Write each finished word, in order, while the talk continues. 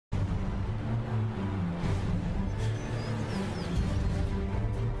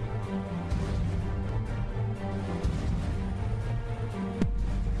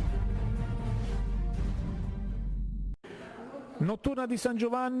Notturna di San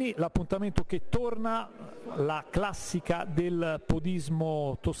Giovanni, l'appuntamento che torna, la classica del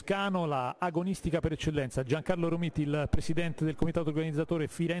podismo toscano, la agonistica per eccellenza. Giancarlo Romiti, il presidente del comitato organizzatore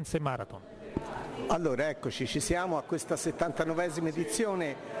Firenze Marathon. Allora eccoci, ci siamo a questa 79esima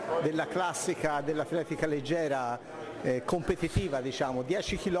edizione della classica dell'atletica leggera competitiva, diciamo,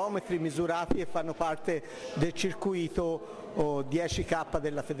 10 km misurati e fanno parte del circuito 10K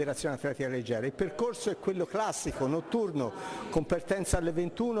della Federazione Atletica Leggera. Il percorso è quello classico, notturno, con partenza alle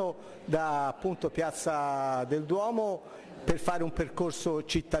 21 da appunto Piazza del Duomo per fare un percorso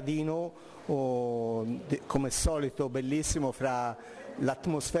cittadino, come al solito bellissimo, fra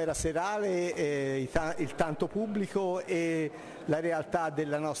l'atmosfera serale, il tanto pubblico e la realtà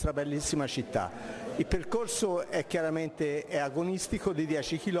della nostra bellissima città. Il percorso è chiaramente agonistico di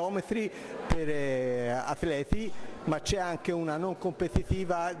 10 km per atleti, ma c'è anche una non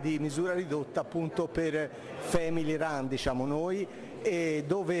competitiva di misura ridotta appunto per family run, diciamo noi, e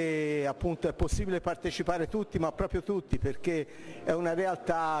dove appunto è possibile partecipare tutti, ma proprio tutti, perché è una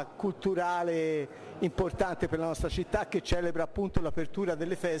realtà culturale importante per la nostra città che celebra appunto l'apertura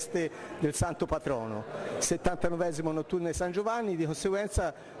delle feste del Santo Patrono. 79esimo notturno di San Giovanni, di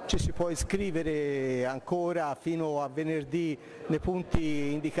conseguenza ci si può iscrivere ancora fino a venerdì nei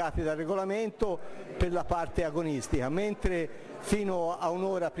punti indicati dal regolamento per la parte agonistica, mentre fino a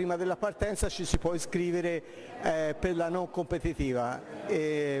un'ora prima della partenza ci si può iscrivere per la non competitiva.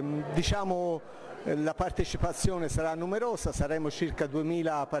 Diciamo la partecipazione sarà numerosa, saremo circa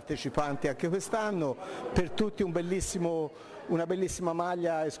 2000 partecipanti anche quest'anno, per tutti una bellissima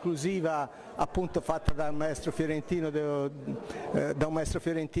maglia esclusiva appunto fatta da un maestro fiorentino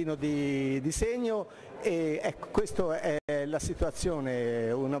di disegno, e ecco, questa è la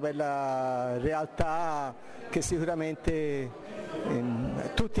situazione, una bella realtà che sicuramente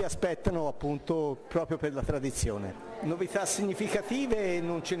tutti aspettano appunto proprio per la tradizione. Novità significative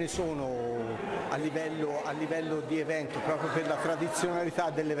non ce ne sono a livello di evento, proprio per la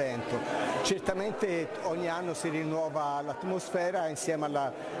tradizionalità dell'evento. Certamente ogni anno si rinnova l'atmosfera insieme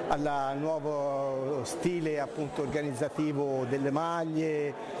al nuovo stile appunto organizzativo delle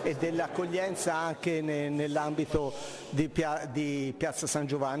maglie e dell'accoglienza anche nell'ambito di Piazza San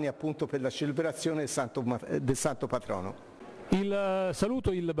Giovanni appunto per la celebrazione del Santo Patrono. Il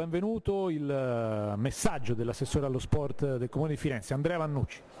saluto, il benvenuto, il messaggio dell'assessore allo sport del Comune di Firenze, Andrea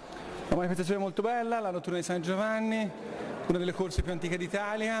Vannucci. Una manifestazione molto bella, la notturna di San Giovanni, una delle corse più antiche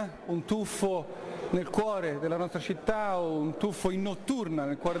d'Italia, un tuffo nel cuore della nostra città, un tuffo in notturna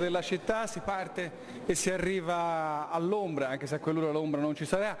nel cuore della città, si parte e si arriva all'ombra, anche se a quell'ora l'ombra non ci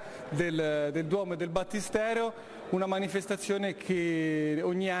sarà, del Duomo e del Battistero, una manifestazione che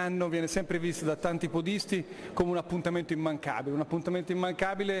ogni anno viene sempre vista da tanti podisti come un appuntamento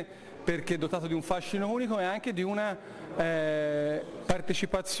immancabile perché è dotato di un fascino unico e anche di una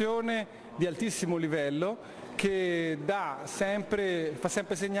partecipazione di altissimo livello che fa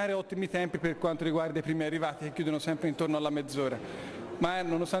sempre segnare ottimi tempi per quanto riguarda i primi arrivati che chiudono sempre intorno alla mezz'ora. Ma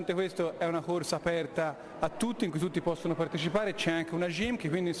nonostante questo è una corsa aperta a tutti, in cui tutti possono partecipare, c'è anche una gym che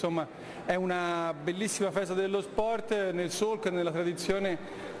quindi insomma è una bellissima festa dello sport nel solco e nella tradizione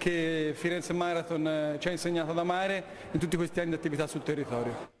che Firenze Marathon ci ha insegnato ad amare in tutti questi anni di attività sul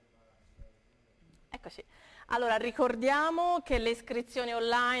territorio. Eccoci. Allora, ricordiamo che le iscrizioni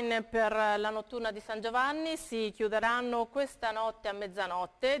online per la notturna di San Giovanni si chiuderanno questa notte a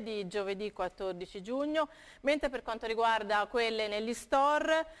mezzanotte di giovedì 14 giugno, mentre per quanto riguarda quelle negli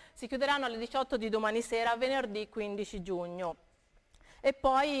store si chiuderanno alle 18 di domani sera, venerdì 15 giugno. E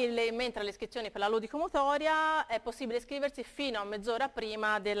poi, mentre le iscrizioni per la ludicomotoria è possibile iscriversi fino a mezz'ora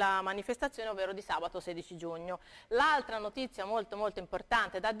prima della manifestazione, ovvero di sabato 16 giugno. L'altra notizia molto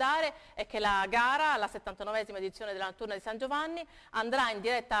importante da dare è che la gara, la 79esima edizione della notturna di San Giovanni, andrà in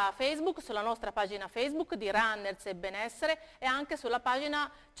diretta a Facebook, sulla nostra pagina Facebook di Runners e Benessere e anche sulla pagina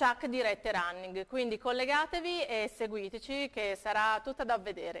Chuck Dirette Running. Quindi collegatevi e seguiteci che sarà tutta da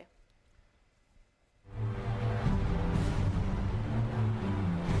vedere.